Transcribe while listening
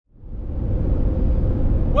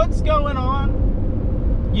What's going on,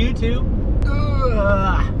 YouTube?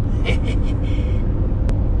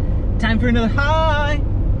 Time for another high.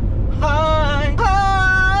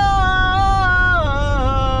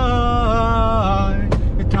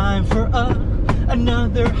 Time for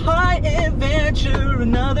another high adventure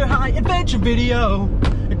video.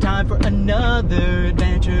 Time for another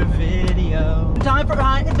adventure video. Time for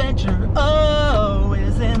high adventure. Oh,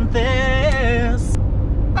 isn't this?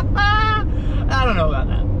 I don't know about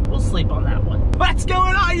that. We'll sleep on that one. What's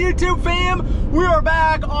going on, YouTube fam? We are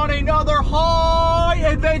back on another high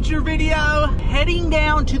adventure video, heading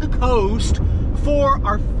down to the coast for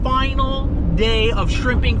our final day of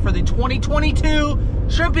shrimping for the 2022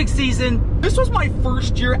 shrimping season. This was my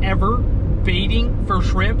first year ever baiting for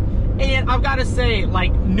shrimp, and I've got to say,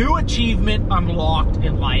 like, new achievement unlocked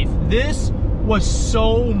in life. This was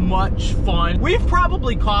so much fun. We've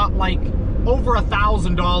probably caught like over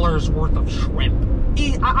 $1,000 worth of shrimp.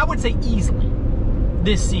 I would say easily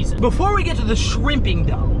this season. Before we get to the shrimping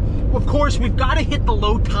though, of course, we've got to hit the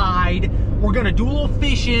low tide. We're gonna do a little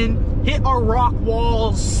fishing, hit our rock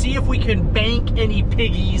walls, see if we can bank any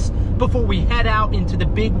piggies before we head out into the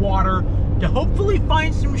big water to hopefully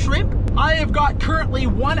find some shrimp. I have got currently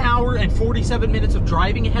 1 hour and 47 minutes of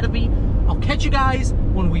driving ahead of me. I'll catch you guys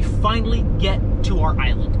when we finally get to our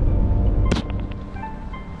island.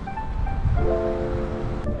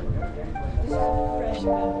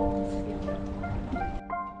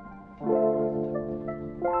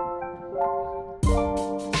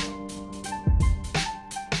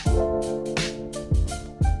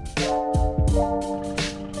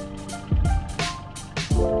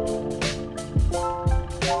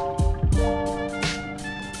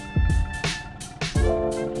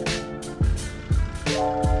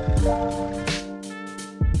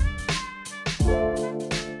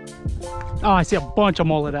 Oh, I see a bunch of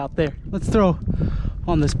mullet out there. Let's throw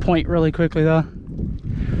on this point really quickly though.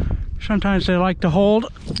 Sometimes they like to hold.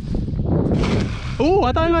 Oh,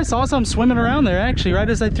 I thought I saw some swimming around there actually, right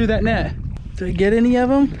as I threw that net. Did I get any of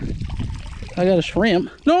them? I got a shrimp.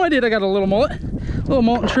 No, I did. I got a little mullet. Little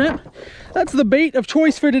mullet and shrimp. That's the bait of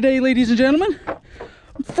choice for today, ladies and gentlemen.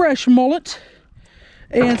 Fresh mullet.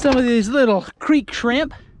 And some of these little creek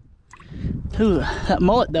shrimp. Ooh, that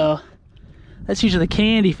mullet though. That's usually the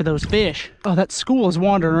candy for those fish. Oh, that school is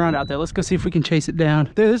wandering around out there. Let's go see if we can chase it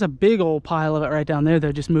down. There's a big old pile of it right down there.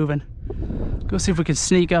 They're just moving. Go see if we can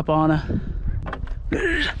sneak up on her.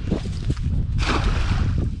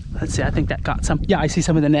 Let's see, I think that got some. Yeah, I see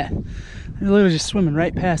some in the net. They're literally just swimming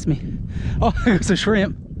right past me. Oh, there's a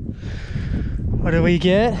shrimp. What do we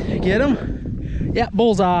get? Get them? Yeah,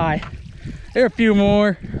 bullseye. There are a few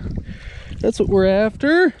more. That's what we're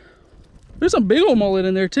after. There's some big old mullet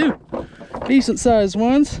in there too. Decent sized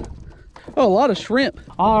ones. Oh, a lot of shrimp.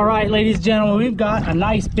 All right, ladies and gentlemen, we've got a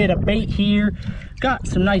nice bit of bait here. Got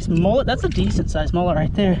some nice mullet. That's a decent sized mullet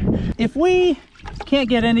right there. If we can't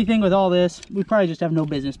get anything with all this, we probably just have no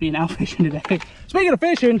business being out fishing today. Speaking of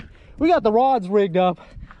fishing, we got the rods rigged up.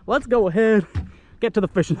 Let's go ahead, get to the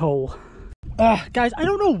fishing hole. Guys, I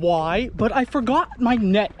don't know why, but I forgot my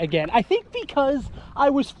net again. I think because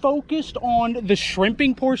I was focused on the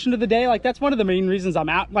shrimping portion of the day. Like, that's one of the main reasons I'm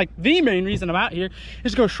out. Like, the main reason I'm out here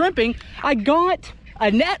is to go shrimping. I got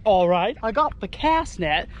a net, all right. I got the cast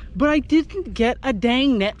net, but I didn't get a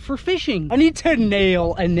dang net for fishing. I need to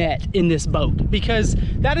nail a net in this boat because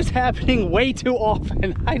that is happening way too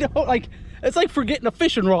often. I don't like, it's like forgetting a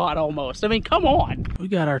fishing rod almost. I mean, come on. We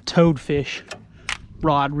got our toadfish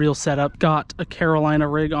rod reel set up. Got a Carolina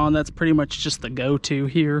rig on. That's pretty much just the go-to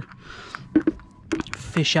here.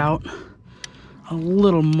 Fish out a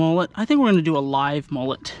little mullet. I think we're going to do a live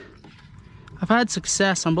mullet. I've had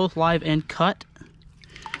success on both live and cut.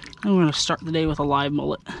 I'm going to start the day with a live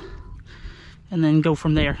mullet and then go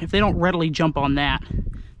from there. If they don't readily jump on that,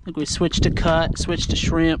 I think we switch to cut, switch to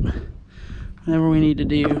shrimp, whatever we need to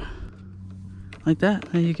do. Like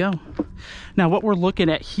that. There you go. Now what we're looking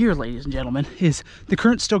at here, ladies and gentlemen, is the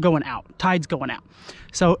current's still going out. Tide's going out.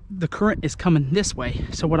 So the current is coming this way.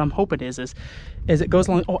 So what I'm hoping is as it goes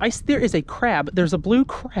along, oh, there is a crab. There's a blue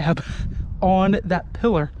crab on that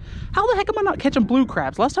pillar. How the heck am I not catching blue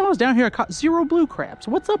crabs? Last time I was down here, I caught 0 blue crabs.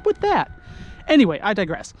 What's up with that? Anyway, I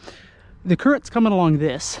digress. The current's coming along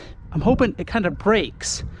this. I'm hoping it kind of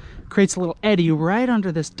breaks, creates a little eddy right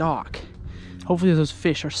under this dock. Hopefully those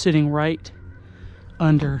fish are sitting right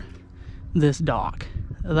under this dock.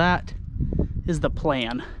 That is the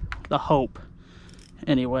plan, the hope.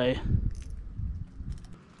 Anyway,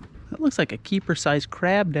 that looks like a keeper-sized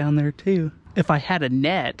crab down there too. If I had a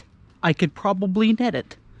net, I could probably net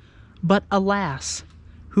it. But alas,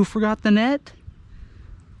 who forgot the net?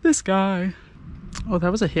 This guy. Oh,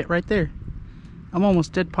 that was a hit right there. I'm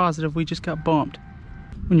almost dead positive we just got bumped.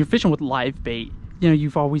 When you're fishing with live bait, you know,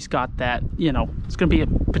 you've always got that, you know, it's gonna be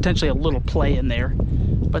potentially a little play in there.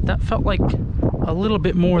 But that felt like a little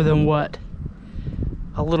bit more than what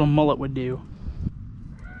a little mullet would do.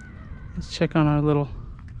 Let's check on our little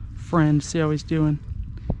friend, see how he's doing.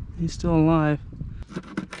 He's still alive.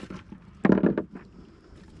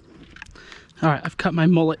 All right, I've cut my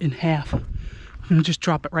mullet in half. I'm gonna just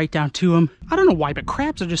drop it right down to him. I don't know why, but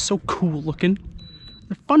crabs are just so cool looking.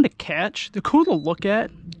 They're fun to catch. They're cool to look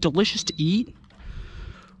at. Delicious to eat.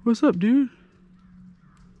 What's up, dude?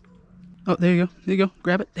 Oh, there you go. There you go.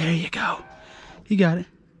 Grab it. There you go. You got it.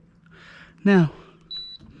 Now,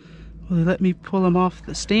 will they let me pull him off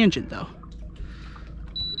the stanchion, though?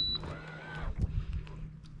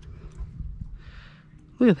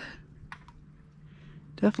 Look at that.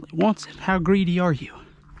 Definitely wants it. How greedy are you?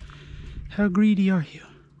 How greedy are you?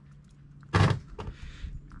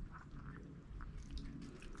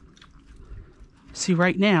 See,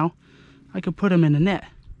 right now, I could put him in a net.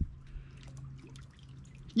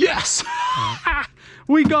 Yes!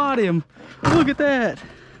 We got him! Look at that!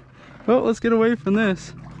 Well, let's get away from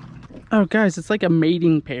this. Oh, guys, it's like a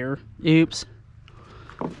mating pair. Oops.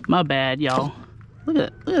 My bad, y'all. Look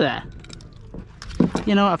at that.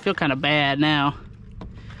 You know, I feel kind of bad now.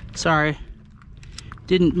 Sorry.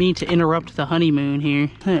 Didn't mean to interrupt the honeymoon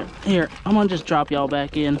here. Here, I'm gonna just drop y'all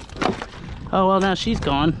back in. Oh, well, now she's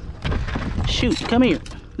gone. Shoot, come here.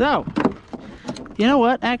 No. You know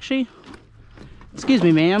what, actually? Excuse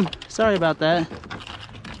me, ma'am. Sorry about that.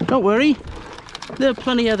 Don't worry. There are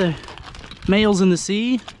plenty other males in the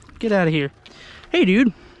sea. Get out of here. Hey,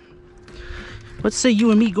 dude. Let's say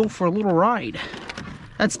you and me go for a little ride.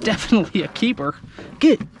 That's definitely a keeper.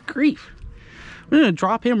 Good grief. We're gonna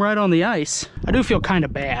drop him right on the ice. I do feel kind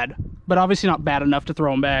of bad, but obviously not bad enough to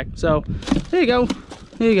throw him back. So, there you go.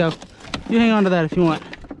 There you go. You hang on to that if you want.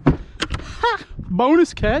 Ha!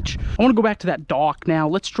 Bonus catch. I want to go back to that dock now.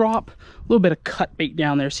 Let's drop a little bit of cut bait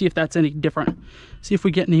down there. See if that's any different. See if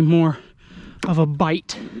we get any more of a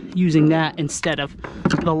bite using that instead of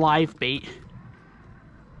the live bait.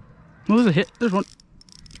 Well, there's a hit. There's one.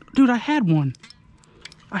 Dude, I had one.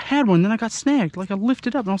 I had one, then I got snagged. Like I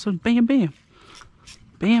lifted up and all of a sudden, bam, bam.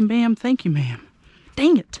 Bam, bam, thank you, ma'am.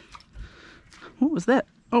 Dang it. What was that?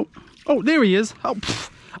 Oh, there he is. Oh,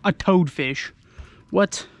 pff, a toadfish.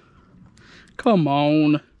 What? Come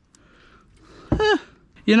on.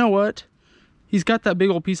 You know what? He's got that big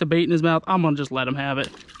old piece of bait in his mouth. I'm gonna just let him have it.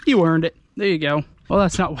 You earned it. There you go. Well,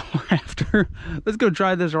 that's not what we're after. Let's go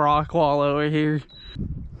try this rock wall over here.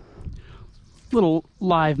 Little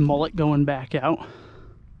live mullet going back out.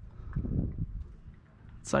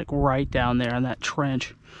 It's like right down there in that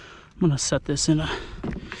trench. I'm gonna set this in a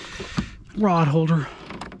rod holder.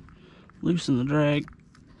 Loosen the drag.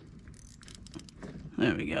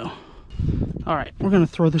 There we go. All right, we're gonna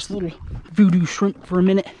throw this little voodoo shrimp for a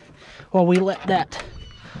minute while we let that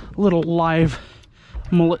little live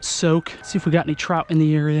mullet soak. See if we got any trout in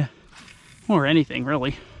the area, or anything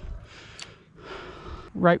really.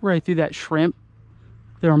 Right where I threw that shrimp,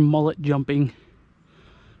 there are mullet jumping.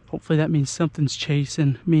 Hopefully that means something's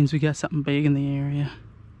chasing. Means we got something big in the area.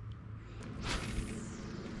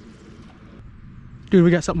 Dude,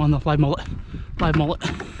 we got something on the live mullet. Live mullet.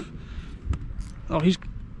 Oh, he's...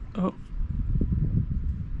 Oh.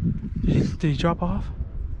 Did he drop off?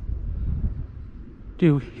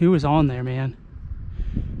 Dude, he was on there, man.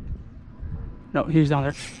 No, he was down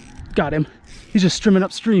there. Got him. He's just streaming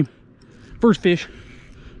upstream. First fish.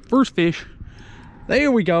 First fish.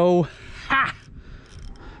 There we go. Ha!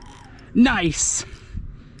 Nice.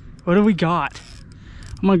 What do we got?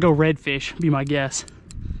 I'm gonna go redfish, be my guess.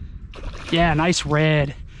 Yeah, nice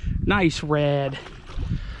red. Nice red.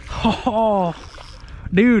 Oh,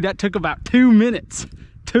 dude, that took about 2 minutes.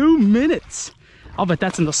 2 minutes. I'll bet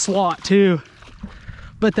that's in the slot too.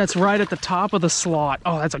 But that's right at the top of the slot.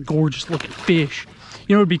 Oh, that's a gorgeous looking fish.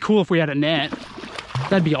 You know, it'd be cool if we had a net.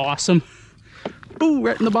 That'd be awesome. Boo,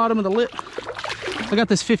 right in the bottom of the lip. I got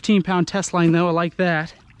this 15-pound test line though, I like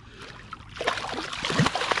that.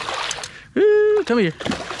 Ooh, come here.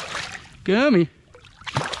 Come here.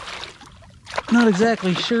 Not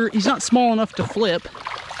exactly sure. He's not small enough to flip.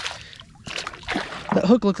 That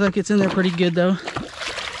hook looks like it's in there pretty good though.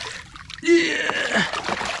 Yeah.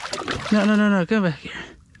 No. Come back here.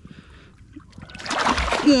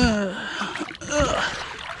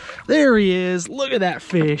 There he is. Look at that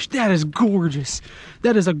fish. That is gorgeous.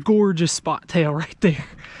 That is a gorgeous spot tail right there.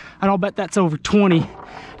 And I'll bet that's over 20.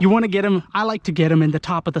 You want to get them, I like to get them in the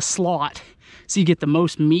top of the slot so you get the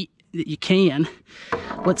most meat that you can.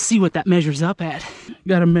 Let's see what that measures up at.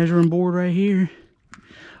 Got a measuring board right here.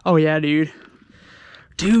 Oh yeah, dude.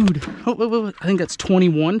 Dude. Oh, wait, wait, wait. I think that's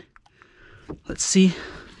 21. Let's see.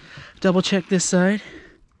 Double check this side.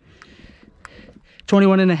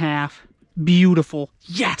 21 and a half. Beautiful.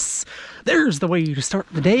 Yes! There's the way to start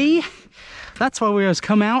the day. That's why we always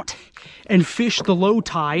come out and fish the low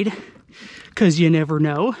tide, because you never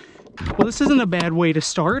know. Well, this isn't a bad way to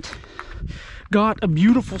start. Got a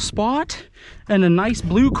beautiful spot and a nice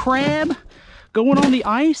blue crab going on the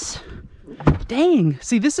ice. Dang,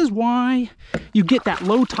 see, this is why you get that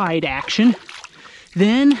low tide action.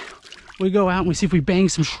 Then we go out and we see if we bang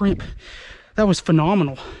some shrimp. That was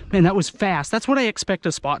phenomenal. Man, that was fast. That's what I expect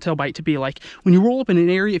a spot tail bite to be like. When you roll up in an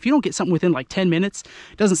area, if you don't get something within like 10 minutes,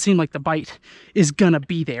 it doesn't seem like the bite is gonna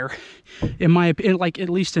be there. Like at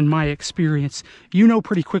least in my experience, you know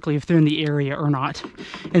pretty quickly if they're in the area or not.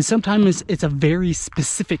 And sometimes it's a very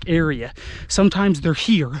specific area. Sometimes they're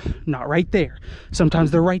here, not right there.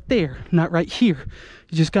 Sometimes they're right there, not right here.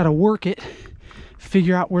 You just gotta work it,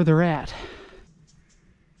 figure out where they're at.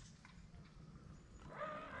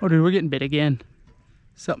 Oh, dude, we're getting bit again.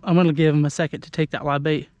 So I'm gonna give him a second to take that live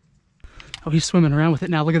bait. Oh, he's swimming around with it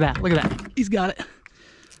now. Look at that. Look at that. He's got it.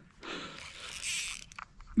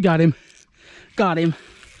 Got him. Got him.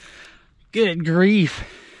 Good grief.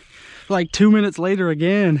 Like 2 minutes later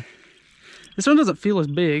again. This one doesn't feel as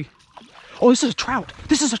big. Oh, this is a trout.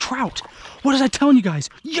 This is a trout. What was I telling you guys?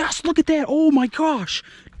 Yes, look at that. Oh my gosh.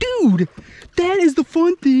 Dude, that is the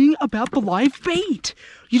fun thing about the live bait.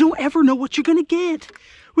 You don't ever know what you're gonna get.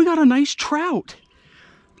 We got a nice trout.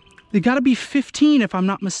 They gotta be 15 if I'm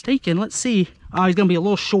not mistaken. Let's see. Oh, he's gonna be a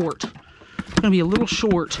little short. Gonna be a little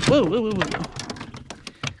short. Whoa, whoa, whoa, whoa.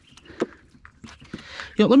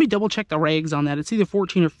 You know, let me double check the regs on that. It's either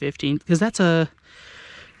 14 or 15 because that's a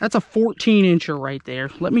 14 incher right there.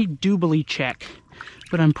 Let me doubly check,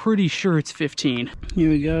 but I'm pretty sure it's 15. Here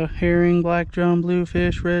we go. Herring, black drum,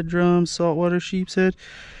 bluefish, red drum, saltwater sheep's head,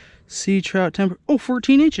 sea trout, temper. Oh,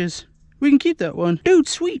 14 inches. We can keep that one. Dude,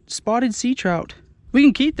 sweet. Spotted sea trout. We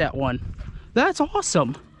can keep that one. That's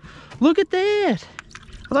awesome. Look at that.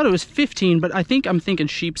 I thought it was 15, but I'm thinking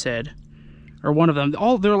sheep's head. Or one of them.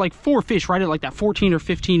 They're like 4 fish right at like that 14 or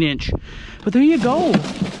 15 inch. But there you go.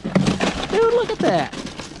 Dude, look at that.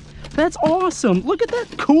 That's awesome. Look at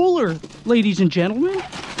that cooler, ladies and gentlemen.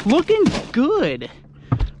 Looking good.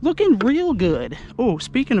 Looking real good. Oh,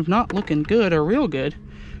 speaking of not looking good or real good,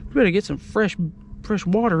 we better get some fresh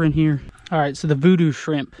water in here. All right, so the voodoo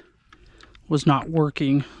shrimp was not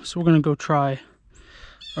working, so we're gonna go try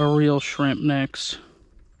a real shrimp next.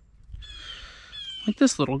 Like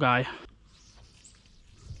this little guy.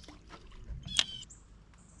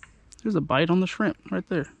 There's a bite on the shrimp right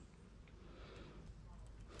there.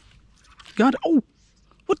 God, oh,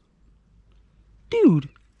 what? Dude,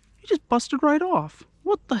 he just busted right off.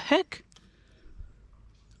 What the heck?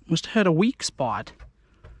 Must have had a weak spot.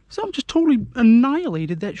 Something just totally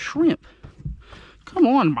annihilated that shrimp. Come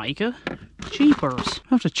on, Micah. Jeepers. I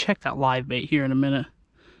have to check that live bait here in a minute.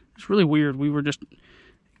 It's really weird. We were just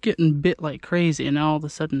getting bit like crazy and now all of a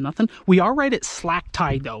sudden nothing. We are right at slack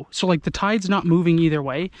tide though. So like the tide's not moving either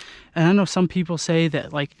way. And I know some people say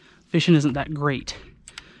that like fishing isn't that great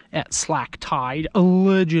at slack tide.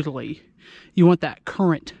 Allegedly. You want that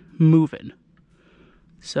current moving.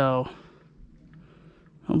 So,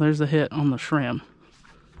 well, there's the hit on the shrimp.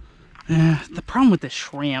 The problem with this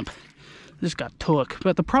shrimp, I just got took,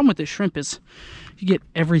 but the problem with this shrimp is you get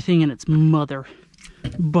everything in its mother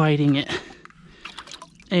biting it.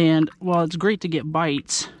 And while it's great to get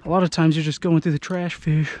bites, a lot of times you're just going through the trash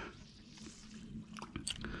fish.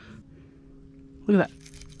 Look at that.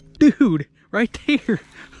 Dude, right there.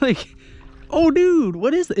 Like, oh dude,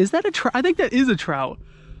 what is that? Is that a trout? I think that is a trout.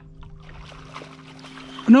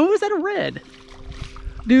 No, is that a red?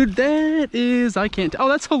 Dude, that is, I can't, oh,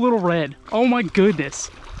 that's a little red. Oh my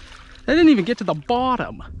goodness. That didn't even get to the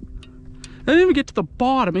bottom. That didn't even get to the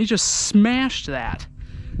bottom. He just smashed that.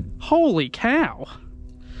 Holy cow.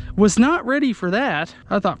 Was not ready for that.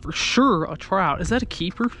 I thought for sure a trout. Is that a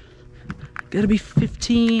keeper? Gotta be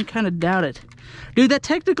 15, kind of doubt it. Dude, that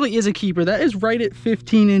technically is a keeper. That is right at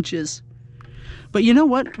 15 inches. But you know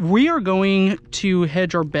what? We are going to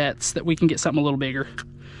hedge our bets that we can get something a little bigger.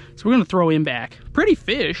 So we're gonna throw him back. Pretty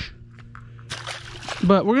fish,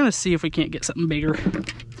 but we're gonna see if we can't get something bigger.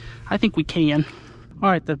 I think we can. All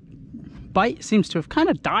right, the bite seems to have kind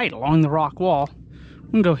of died along the rock wall.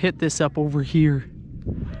 I'm gonna go hit this up over here.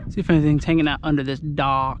 See if anything's hanging out under this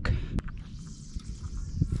dock.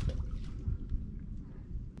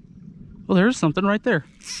 Well, there's something right there.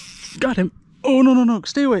 Got him. Oh, no, no, no,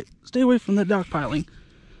 stay away. Stay away from that dock piling.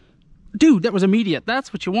 Dude, that was immediate.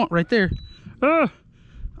 That's what you want right there.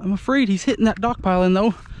 I'm afraid he's hitting that dock pile in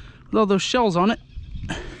though, with all those shells on it.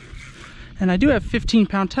 And I do have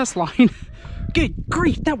 15-pound test line. Good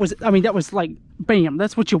grief, that was like, bam,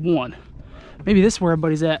 that's what you want. Maybe this is where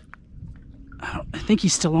everybody's at. I think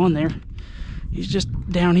he's still on there. He's just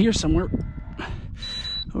down here somewhere.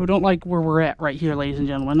 We don't like where we're at right here, ladies and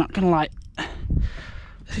gentlemen, not gonna lie.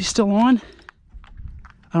 Is he still on?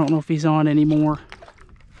 I don't know if he's on anymore.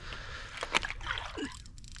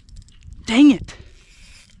 Dang it.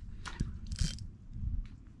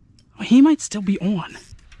 He might still be on.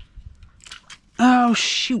 Oh,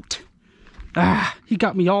 shoot. Ah, he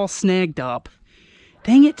got me all snagged up.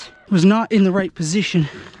 Dang it. Was not in the right position.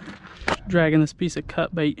 Dragging this piece of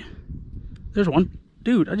cut bait. There's one.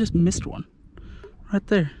 Dude, I just missed one. Right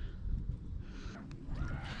there.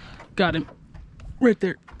 Got him. Right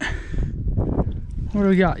there. What do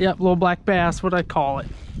we got? Yep, little black bass. What'd I call it?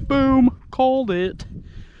 Boom. Called it.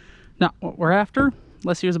 Not what we're after.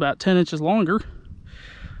 Unless he was about 10 inches longer.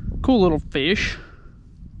 Cool little fish.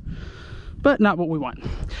 But not what we want.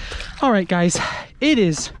 All right, guys. It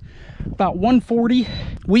is about 1:40.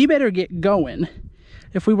 We better get going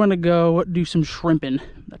if we want to go do some shrimping.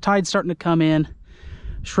 The tide's starting to come in.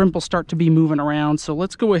 Shrimp will start to be moving around. So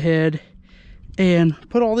let's go ahead and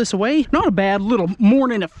put all this away. Not a bad little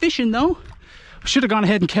morning of fishing though. Should have gone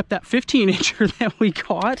ahead and kept that 15-incher that we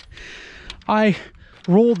caught. I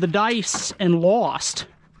rolled the dice and lost,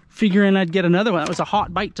 figuring I'd get another one. That was a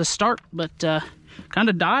hot bite to start, but kind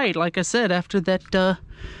of died, like I said, after that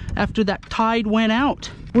tide went out.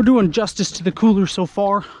 We're doing justice to the cooler so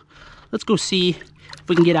far. Let's go see if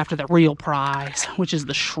we can get after the real prize, which is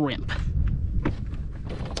the shrimp.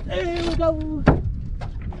 There we go.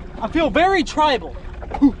 I feel very tribal.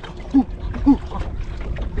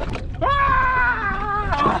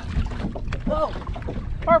 Ah! Oh,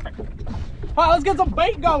 perfect. All right, let's get some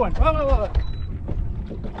bait going.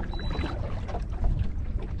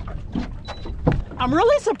 I'm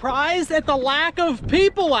really surprised at the lack of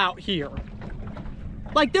people out here.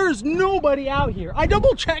 Like, there's nobody out here. I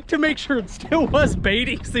double checked to make sure it still was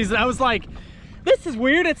baiting season. I was like, this is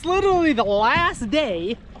weird. It's literally the last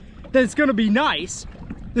day that it's gonna be nice.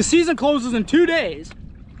 The season closes in 2 days.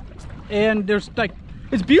 And there's like,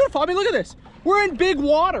 it's beautiful. I mean, look at this. We're in big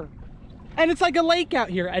water. And it's like a lake out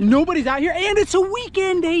here and nobody's out here. And it's a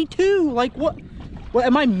weekend day too. Like, what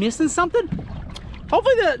am I missing something?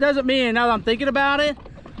 Hopefully that doesn't mean, now that I'm thinking about it,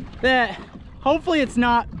 that hopefully it's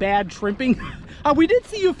not bad shrimping. We did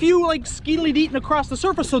see a few like skeetily deeting across the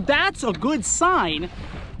surface, so that's a good sign.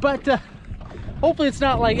 But hopefully it's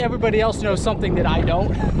not like everybody else knows something that I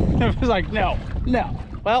don't. It was like, no.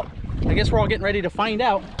 Well, I guess we're all getting ready to find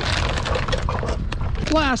out.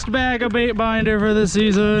 Last bag of bait binder for the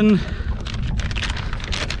season.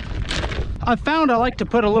 I found I like to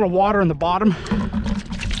put a little water in the bottom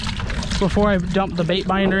before I dump the bait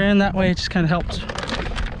binder in. That way it just kind of helps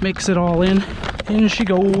mix it all in. In she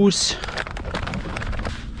goes.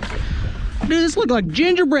 Dude, this looks like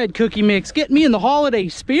gingerbread cookie mix. Get me in the holiday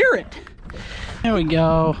spirit. There we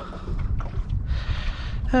go.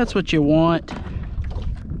 That's what you want.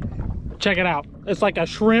 Check it out. It's like a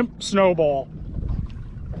shrimp snowball.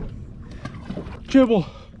 Jibble.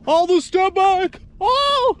 All the step back.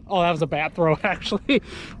 Oh, that was a bad throw, actually.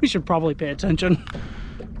 We should probably pay attention.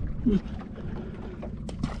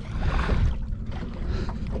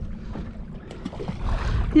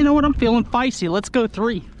 You know what? I'm feeling feisty. Let's go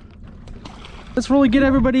 3. Let's really get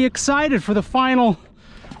everybody excited for the final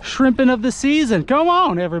shrimping of the season. Come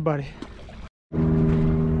on, everybody.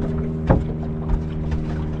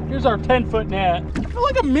 Here's our 10-foot net. I feel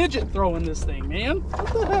like a midget throwing this thing, man.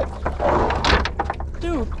 What the heck?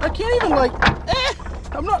 Dude, I can't even like,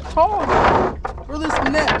 I'm not tall enough for this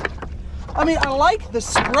net. I mean, I like the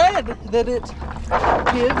spread that it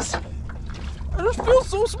gives. I just feel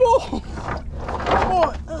so small. Come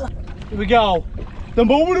on. Here we go. The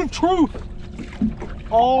moment of truth.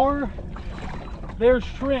 Are there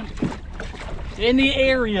shrimp in the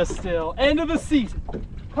area still? End of the season.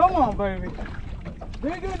 Come on, baby. Be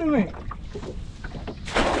good to me.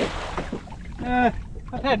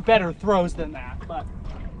 I've had better throws than that, but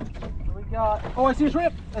what we got? Oh, I see a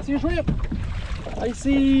shrimp. I see a shrimp. I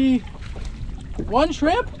see one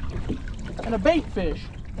shrimp and a bait fish.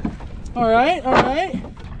 All right, all right.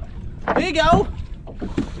 There you go.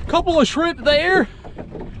 Couple of shrimp there.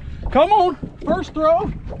 Come on, first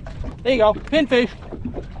throw. There you go, pinfish.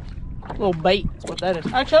 Little bait, that's what that is.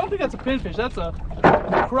 Actually, I don't think that's a pinfish. That's a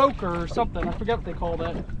croaker or something. I forget what they call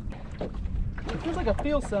that. It feels like I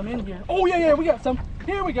feel some in here. Oh yeah, we got some.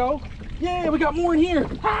 Here we go. Yeah, we got more in here.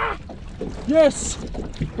 Ah! Yes,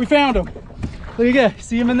 we found them. Look at that.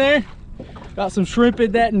 See them in there? Got some shrimp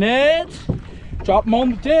in that net. Drop them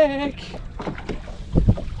on the deck.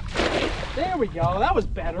 There we go, that was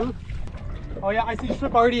better. Oh yeah, I see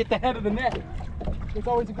shrimp already at the head of the net. It's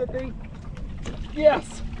always a good thing.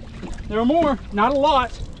 Yes, there are more, not a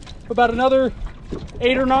lot. About another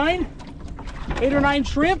 8 or 9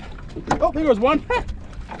 shrimp. Oh, there goes one.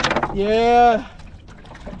 Yeah,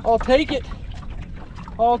 I'll take it.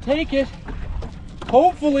 I'll take it.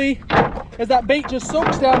 Hopefully, as that bait just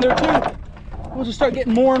soaks down there too, we'll just start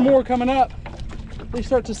getting more and more coming up. They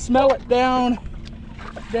start to smell it down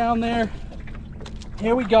there.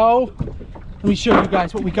 Here we go. Let me show you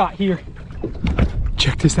guys what we got here.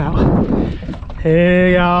 Check this out. Here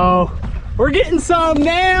you go. We're getting some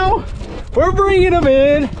now. We're bringing them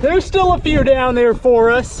in. There's still a few down there for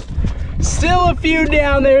us. Still a few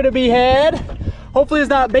down there to be had. Hopefully as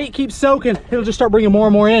that bait keeps soaking, it'll just start bringing more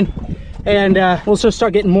and more in. And we'll just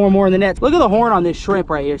start getting more and more in the nets. Look at the horn on this shrimp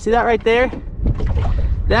right here. See that right there?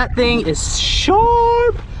 That thing is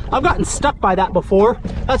sharp. I've gotten stuck by that before.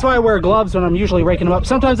 That's why I wear gloves when I'm usually raking them up.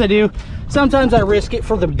 Sometimes I do. Sometimes I risk it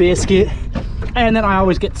for the biscuit. And then I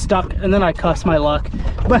always get stuck and then I cuss my luck.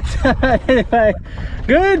 But anyway,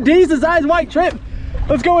 good, decent sized white shrimp.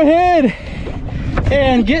 Let's go ahead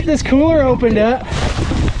and get this cooler opened up.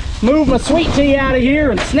 Move my sweet tea out of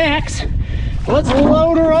here and snacks. Let's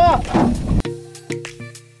load her up.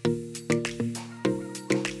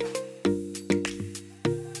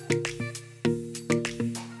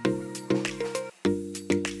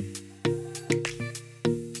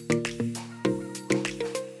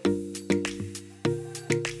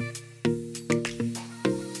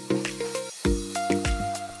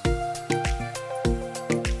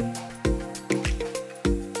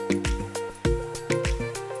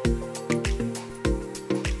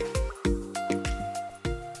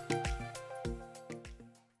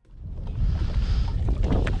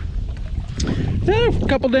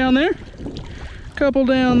 A couple down there, couple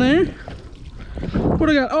down there. What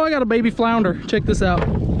do I got? Oh, I got a baby flounder. Check this out.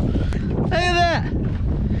 Look at that.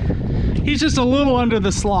 He's just a little under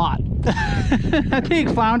the slot. I think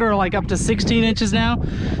flounder are like up to 16 inches now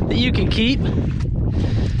that you can keep.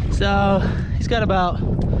 So he's got about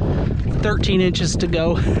 13 inches to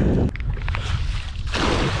go.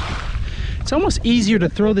 It's almost easier to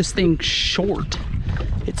throw this thing short,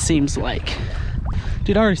 it seems like.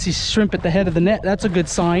 Dude, I already see shrimp at the head of the net. That's a good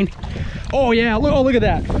sign. Oh yeah, look at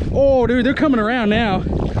that. Oh dude, they're coming around now.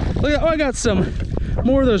 Look at, oh, I got some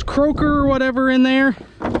more of those croaker or whatever in there.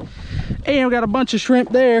 And we got a bunch of shrimp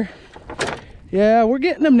there. Yeah, we're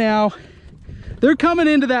getting them now. They're coming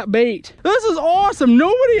into that bait. This is awesome.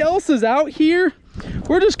 Nobody else is out here.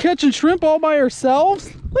 We're just catching shrimp all by ourselves.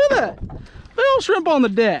 Look at that. Little shrimp on the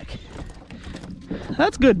deck.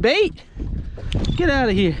 That's good bait. Get out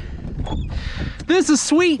of here. This is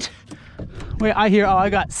sweet. Wait, I hear, oh, I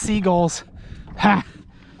got seagulls. Ha!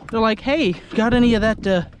 They're like, hey, got any of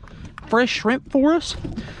that fresh shrimp for us?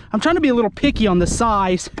 I'm trying to be a little picky on the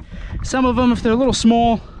size. Some of them, if they're a little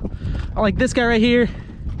small, like this guy right here,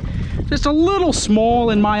 just a little small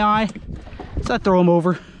in my eye, so I throw them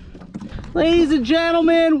over. Ladies and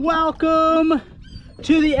gentlemen, welcome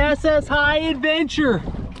to the SS High Adventure,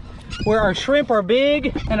 where our shrimp are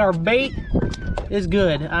big and our bait is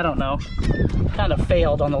good. I don't know. Kind of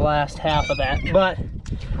failed on the last half of that, but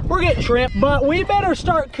we're getting shrimp. But we better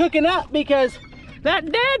start cooking up because that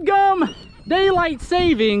dadgum daylight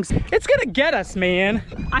savings, it's gonna get us, man.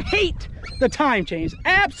 I hate the time change.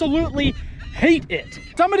 Absolutely hate it.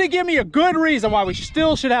 Somebody give me a good reason why we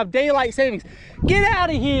still should have daylight savings. Get out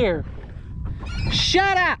of here.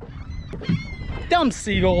 Shut up. Dumb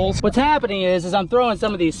seagulls. What's happening is I'm throwing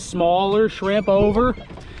some of these smaller shrimp over,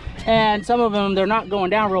 and some of them, they're not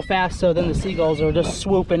going down real fast, so then the seagulls are just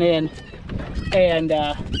swooping in and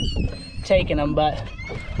taking them. But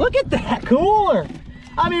look at that cooler.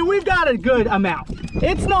 I mean, we've got a good amount.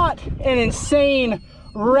 It's not an insane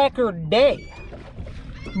record day,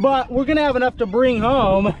 but we're gonna have enough to bring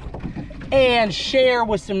home and share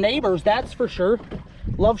with some neighbors, that's for sure.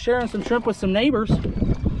 Love sharing some shrimp with some neighbors.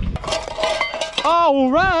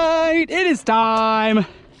 All right, it is time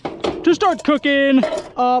to start cooking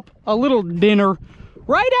up a little dinner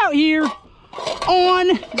right out here on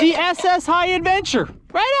the SS High Adventure,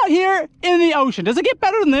 right out here in the ocean. Does it get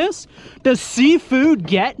better than this? Does seafood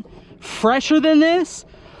get fresher than this?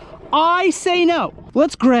 I say no.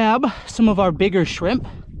 Let's grab some of our bigger shrimp.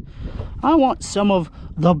 I want some of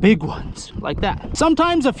the big ones like that.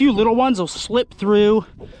 Sometimes a few little ones will slip through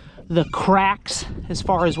the cracks as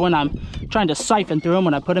far as when I'm trying to siphon through them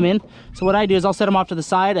when I put them in. So what I do is I'll set them off to the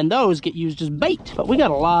side and those get used as bait. But we got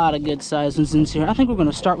a lot of good sized ones in here. I think we're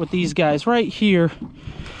gonna start with these guys right here.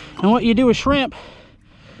 And what you do with shrimp,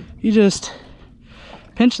 you just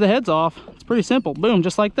pinch the heads off. It's pretty simple. Boom,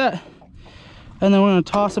 just like that. And then we're going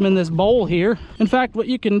to toss them in this bowl here. In fact, what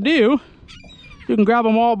you can do, you can grab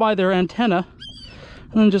them all by their antenna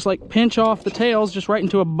and then just like pinch off the tails just right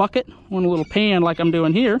into a bucket or in a little pan like I'm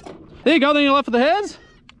doing here. There you go. Then you're left with the heads.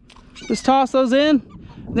 Just toss those in.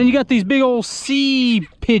 Then you got these big old sea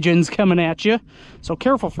pigeons coming at you, so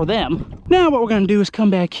careful for them. Now what we're going to do is come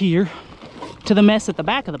back here to the mess at the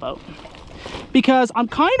back of the boat, because I'm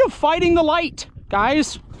kind of fighting the light,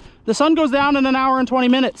 guys. The sun goes down in an hour and 20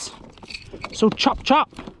 minutes. So chop chop.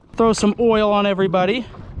 Throw some oil on everybody.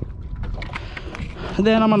 And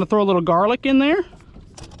then I'm going to throw a little garlic in there.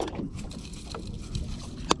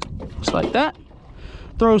 Just like that.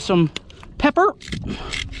 Throw some pepper.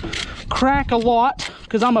 Crack a lot,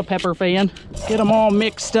 because I'm a pepper fan. Get them all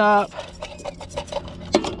mixed up.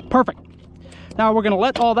 Perfect. Now we're going to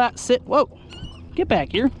let all that sit. Whoa, get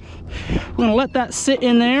back here. We're going to let that sit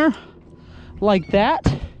in there like that.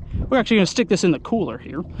 We're actually going to stick this in the cooler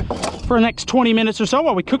here for the next 20 minutes or so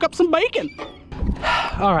while we cook up some bacon.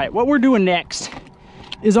 All right, what we're doing next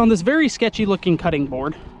is on this very sketchy looking cutting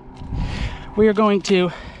board, we are going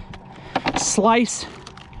to slice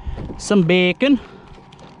some bacon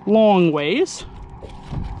long ways.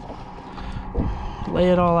 Lay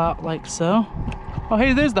it all out like so. Oh,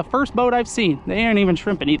 hey, there's the first boat I've seen. They aren't even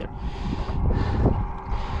shrimping either.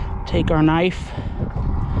 Take our knife,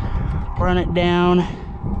 run it down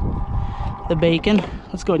the bacon.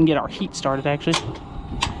 Let's go ahead and get our heat started, actually.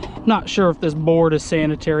 Not sure if this board is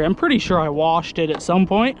sanitary. I'm pretty sure I washed it at some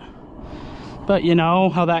point, but you know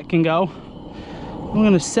how that can go. I'm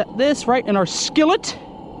gonna set this right in our skillet.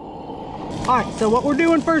 All right, so what we're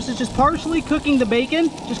doing first is just partially cooking the bacon,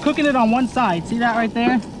 just cooking it on one side. See that right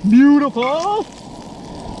there? Beautiful.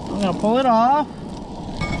 I'm gonna pull it off,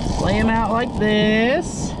 lay them out like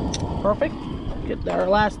this. Perfect. Get our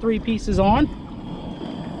last 3 pieces on.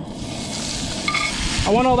 I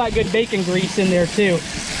want all that good bacon grease in there too.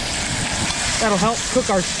 That'll help cook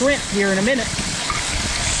our shrimp here in a minute.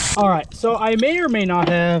 All right, so I may or may not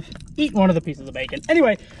have eaten one of the pieces of bacon.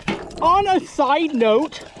 Anyway, on a side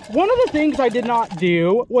note, one of the things I did not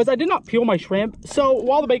do was I did not peel my shrimp. So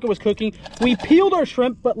while the bacon was cooking, we peeled our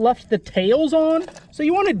shrimp but left the tails on. So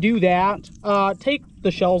you want to do that. Take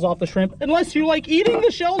the shells off the shrimp, unless you like eating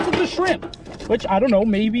the shells of the shrimp, which I don't know,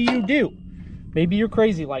 maybe you do. Maybe you're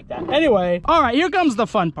crazy like that. Anyway, all right, here comes the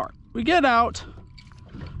fun part. We get out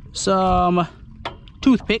some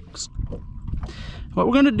toothpicks. What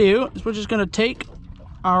we're gonna do is we're just gonna take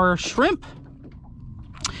our shrimp,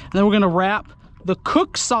 and then we're gonna wrap the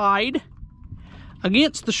cooked side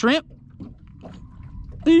against the shrimp,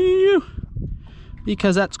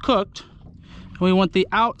 because that's cooked. We want the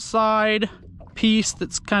outside piece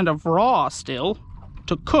that's kind of raw still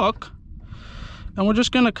to cook. And we're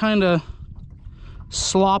just gonna kind of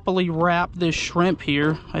sloppily wrap this shrimp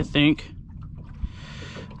here, I think.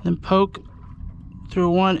 Then poke through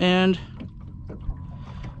one end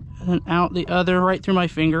and then out the other, right through my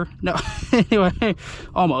finger. No, anyway,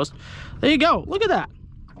 almost. There you go. Look at that.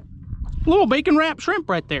 Little bacon wrapped shrimp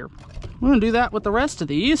right there. We're gonna do that with the rest of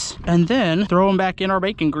these and then throw them back in our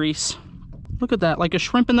bacon grease. Look at that, like a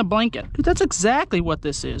shrimp in the blanket. Dude, that's exactly what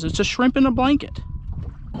this is. It's a shrimp in a blanket.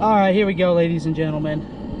 All right, here we go, ladies and gentlemen.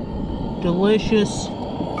 Delicious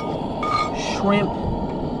shrimp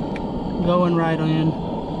going right in.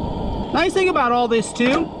 Nice thing about all this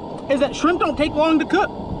too is that shrimp don't take long to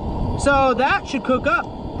cook. So that should cook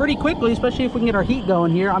up pretty quickly, especially if we can get our heat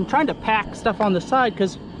going here. I'm trying to pack stuff on the side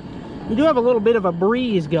because we do have a little bit of a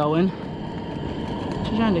breeze going.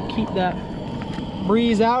 Just trying to keep that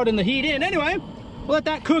breeze out and the heat in. Anyway, we'll let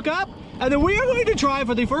that cook up, and then we are going to try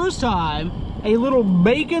for the first time a little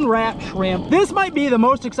bacon wrapped shrimp. This might be the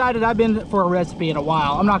most excited I've been for a recipe in a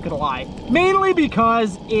while, I'm not gonna lie. Mainly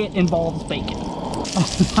because it involves bacon.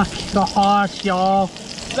 Oh my gosh, y'all.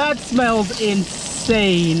 That smells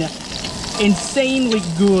insane. Insanely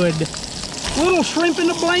good. Little shrimp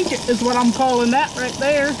in a blanket is what I'm calling that right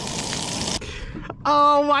there.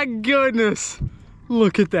 Oh my goodness.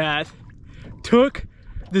 Look at that. Took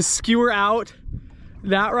the skewer out.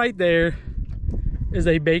 That right there is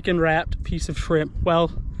a bacon wrapped piece of shrimp.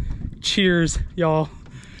 Well, cheers, y'all,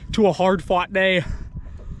 to a hard fought day.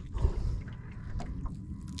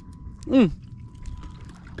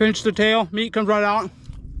 Pinch the tail, meat comes right out.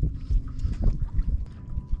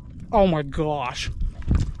 Oh my gosh.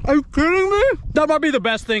 Are you kidding me? That might be the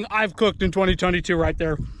best thing I've cooked in 2022 right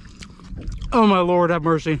there. Oh my Lord, have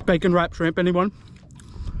mercy. Bacon wrapped shrimp, anyone?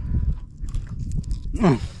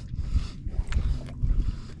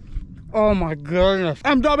 Oh my goodness.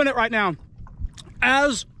 I'm dubbing it right now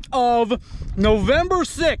as of November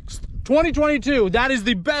 6th, 2022. That is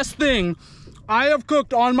the best thing I have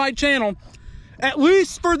cooked on my channel, at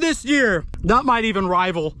least for this year. That might even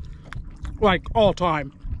rival, like, all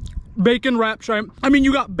time. Bacon wrapped shrimp. I mean,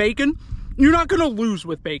 you got bacon. You're not gonna lose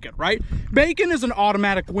with bacon, right? Bacon is an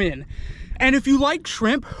automatic win. And if you like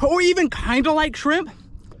shrimp, or even kind of like shrimp,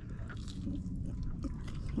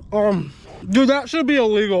 dude, that should be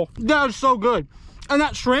illegal. That is so good. And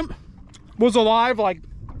that shrimp was alive like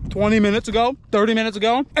 20 minutes ago, 30 minutes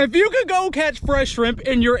ago. If you could go catch fresh shrimp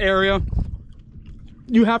in your area,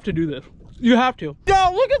 you have to do this. You have to.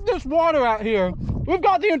 Yo, look at this water out here. We've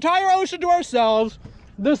got the entire ocean to ourselves.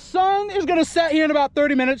 The sun is gonna set here in about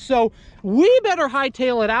 30 minutes, so we better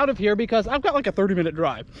hightail it out of here because I've got like a 30-minute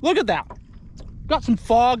drive. Look at that. Got some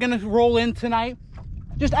fog gonna roll in tonight.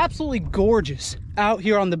 Just absolutely gorgeous out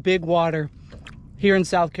here on the big water here in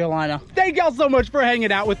South Carolina. Thank y'all so much for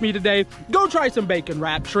hanging out with me today. Go try some bacon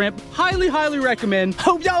wrapped shrimp. Highly, highly recommend.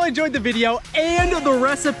 Hope y'all enjoyed the video and the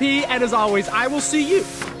recipe. And as always, I will see you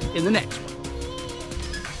in the next one.